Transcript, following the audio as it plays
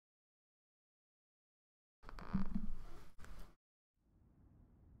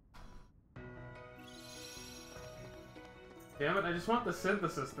Damn it, I just want the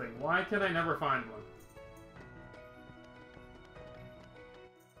synthesis thing. Why can I never find one?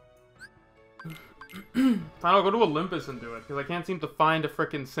 Fine, I'll go to Olympus and do it, because I can't seem to find a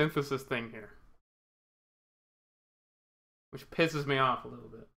frickin' synthesis thing here. Which pisses me off a little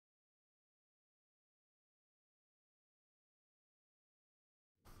bit.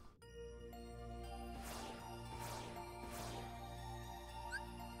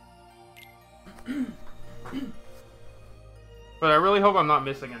 But I really hope I'm not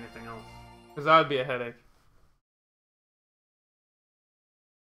missing anything else. Because that would be a headache.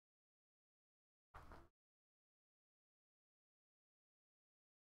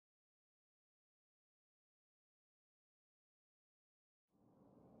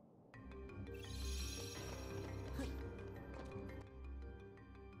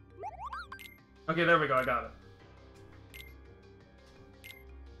 Okay, there we go, I got it.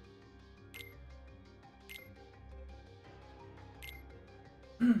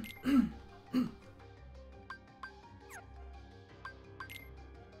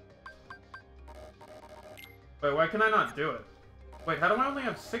 Wait, why can I not do it? Wait, how do I only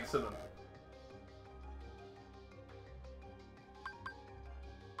have 6 of them?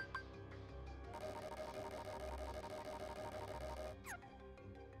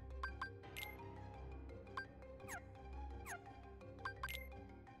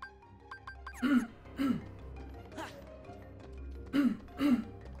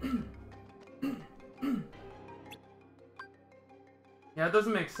 Yeah, it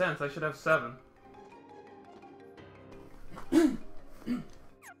doesn't make sense. I should have 7.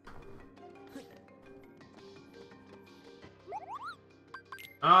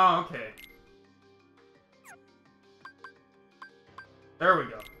 Oh, okay. There we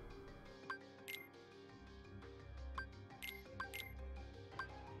go.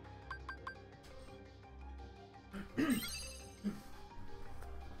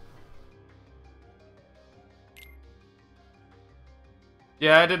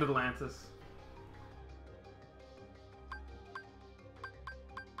 Yeah, I did Atlantis.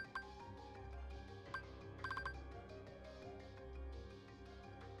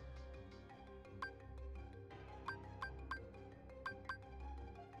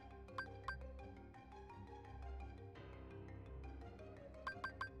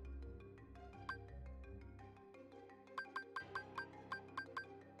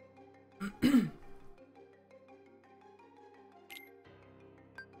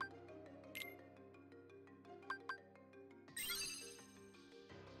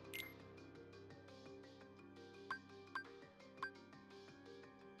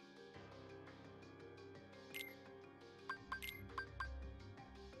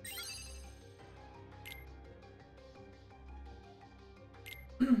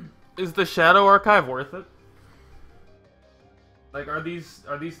 Is the Shadow Archive worth it? Like, are these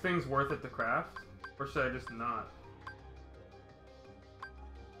things worth it to craft? Or should I just not?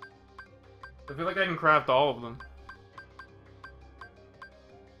 I feel like I can craft all of them.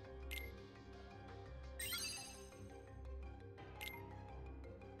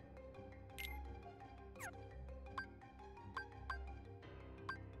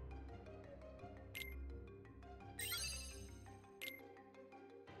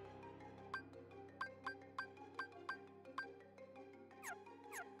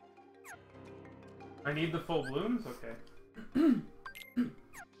 I need the full blooms? Okay.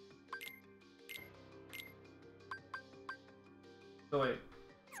 So wait.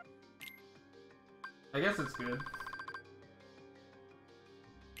 I guess it's good.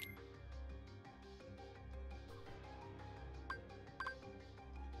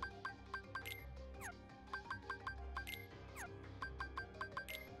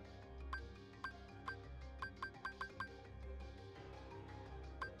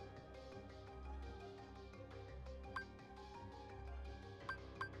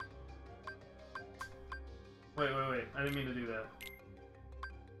 Wait. I didn't mean to do that.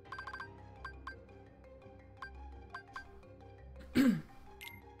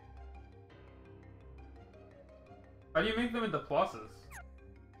 How do you make them into pluses?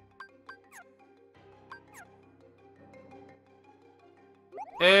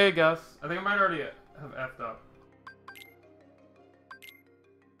 Hey, Gus. I think I might already have effed up.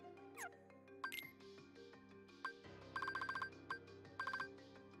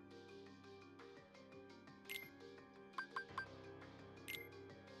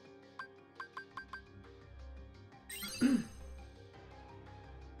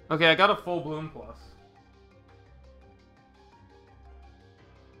 Okay, I got a full bloom plus.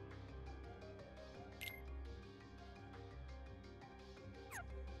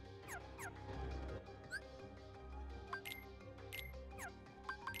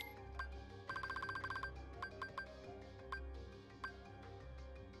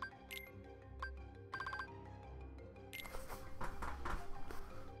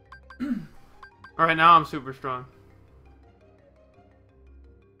 Alright, now I'm super strong.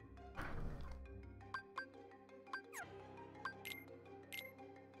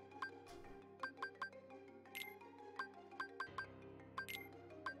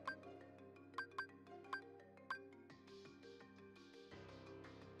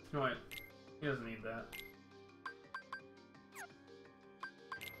 No, wait. He doesn't need that.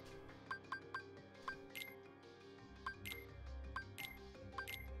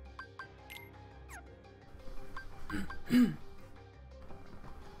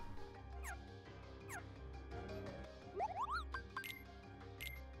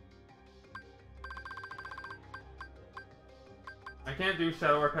 I can't do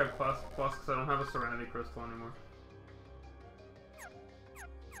Shadow Archive Plus because I don't have a Serenity Crystal anymore.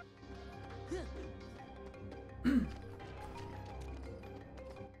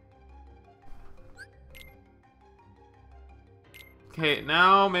 Okay,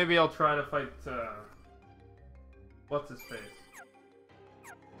 now maybe I'll try to fight, what's his face?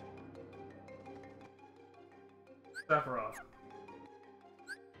 Sephiroth.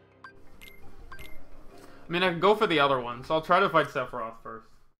 I mean, I can go for the other one, so I'll try to fight Sephiroth first.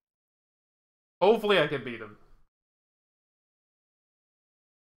 Hopefully I can beat him.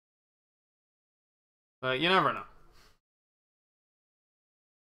 But you never know.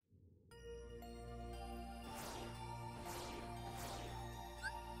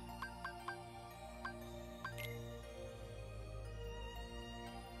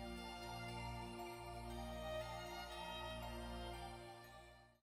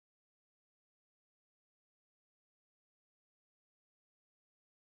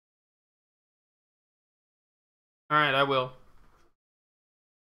 Alright, I will.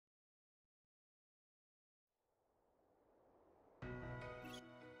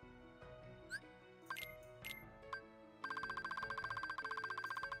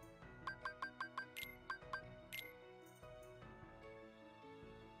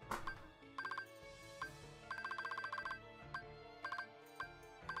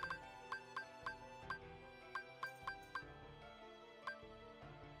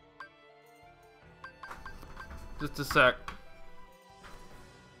 Just a sec.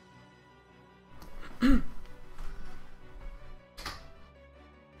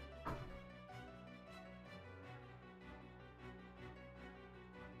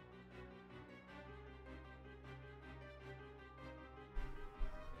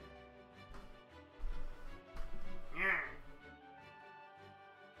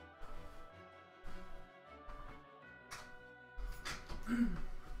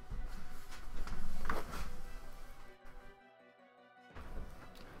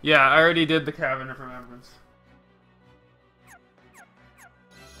 Yeah, I already did the Cavern of Remembrance.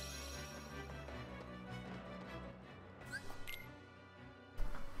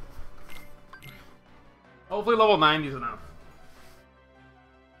 Hopefully level 90 is enough.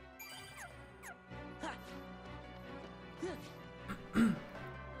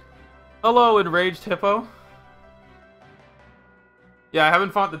 Hello, Enraged Hippo. Yeah, I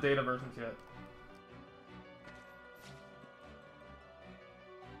haven't fought the data versions yet.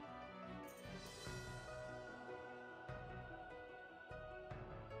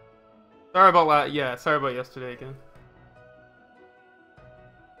 Sorry about that. Yeah, sorry about yesterday again.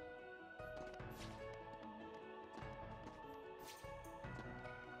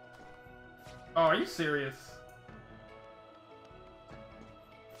 Oh, are you serious?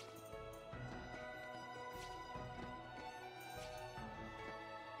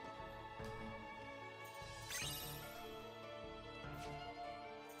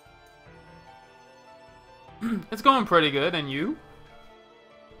 It's going pretty good, and you?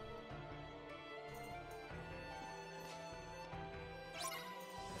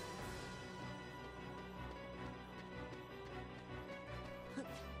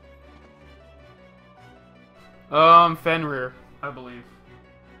 Fenrir, I believe.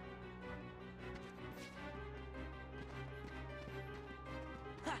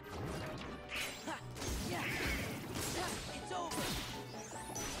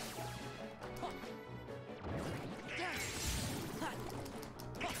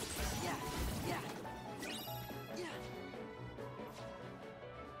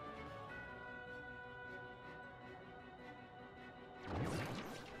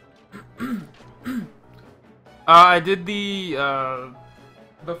 I did the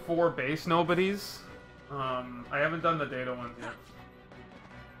 4 base nobodies. I haven't done the data ones yet.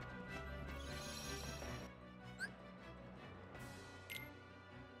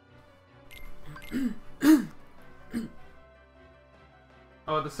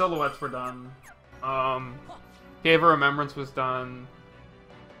 Oh, the silhouettes were done. Cave of Remembrance was done.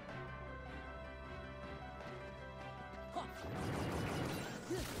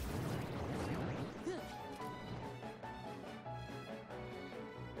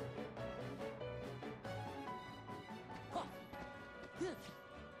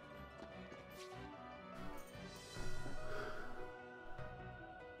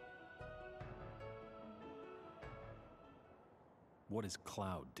 What is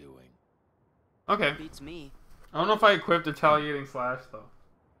Cloud doing? Okay. Beats me. I don't know if I equipped Retaliating Slash, though.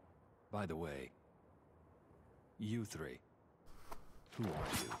 By the way, you three, who are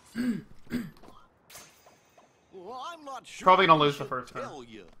you? Well, I'm not sure. Probably gonna I lose the should first turn. tell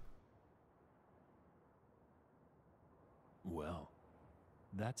you. Well,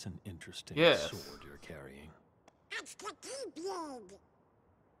 that's an interesting Yes. sword you're carrying. It's the Keyblade.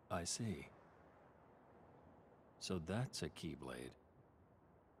 I see. So that's a Keyblade.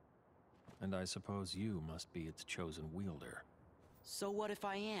 And I suppose you must be its chosen wielder. So what if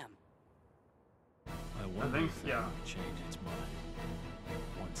I am? I wonder think, if yeah. it will change its mind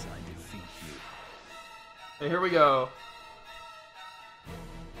once I defeat you. Hey, here we go.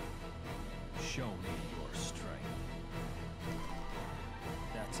 Show me your strength.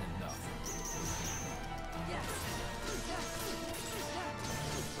 That's enough. Yes.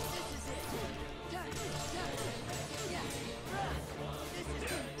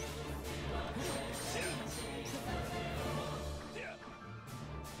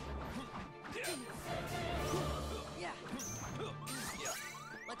 Yeah.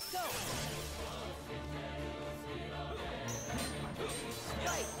 Let's go.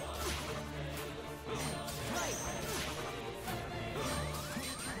 Right. Right.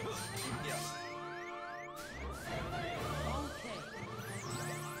 Okay.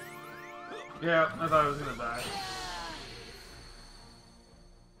 Yeah, I thought I was gonna die.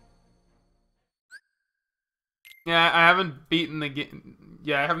 Yeah, I haven't beaten the game.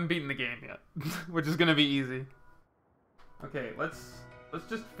 Yeah, I haven't beaten the game yet, which is gonna be easy. Okay, let's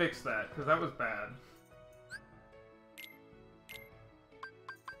just fix that because that was bad.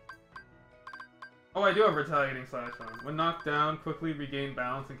 Oh, I do have Retaliating Slash on. When knocked down, quickly regain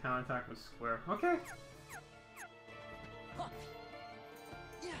balance and counterattack with square. Okay. Huh.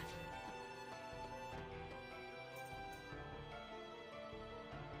 Yeah.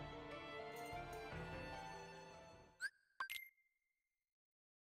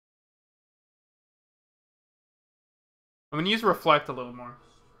 I'm gonna use Reflect a little more.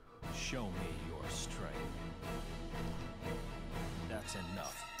 Show me your strength. That's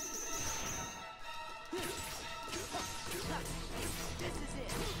enough. This is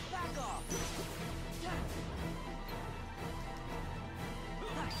it. Back off.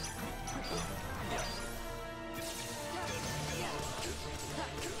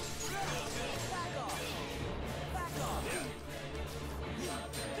 Back off.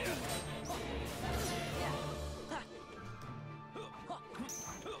 Back off.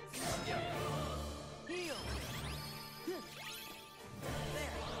 Heal.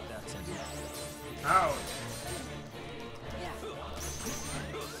 There. That's enough. Ouch. Yeah.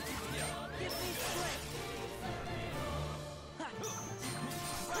 Give me strength. Ha.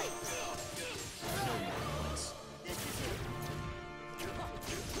 Right. Know your place. This is it.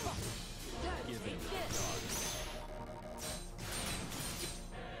 Give in Take to the this. gods.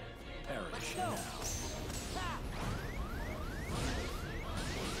 Perish Go. now. Ha.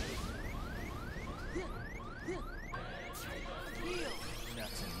 Heal.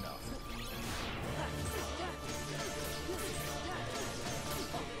 That's enough.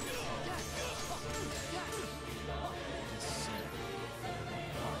 Sin.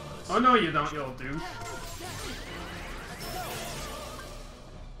 Oh no, you don't, you little douche.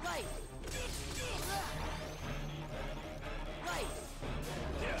 Right. Right.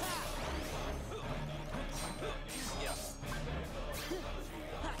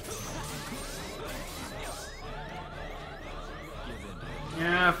 Give in to the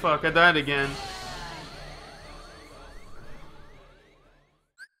Yeah, fuck, I died again.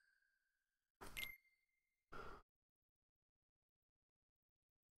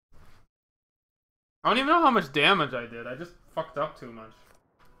 I don't even know how much damage I did. I just fucked up too much.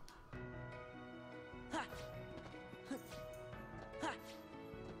 Ha.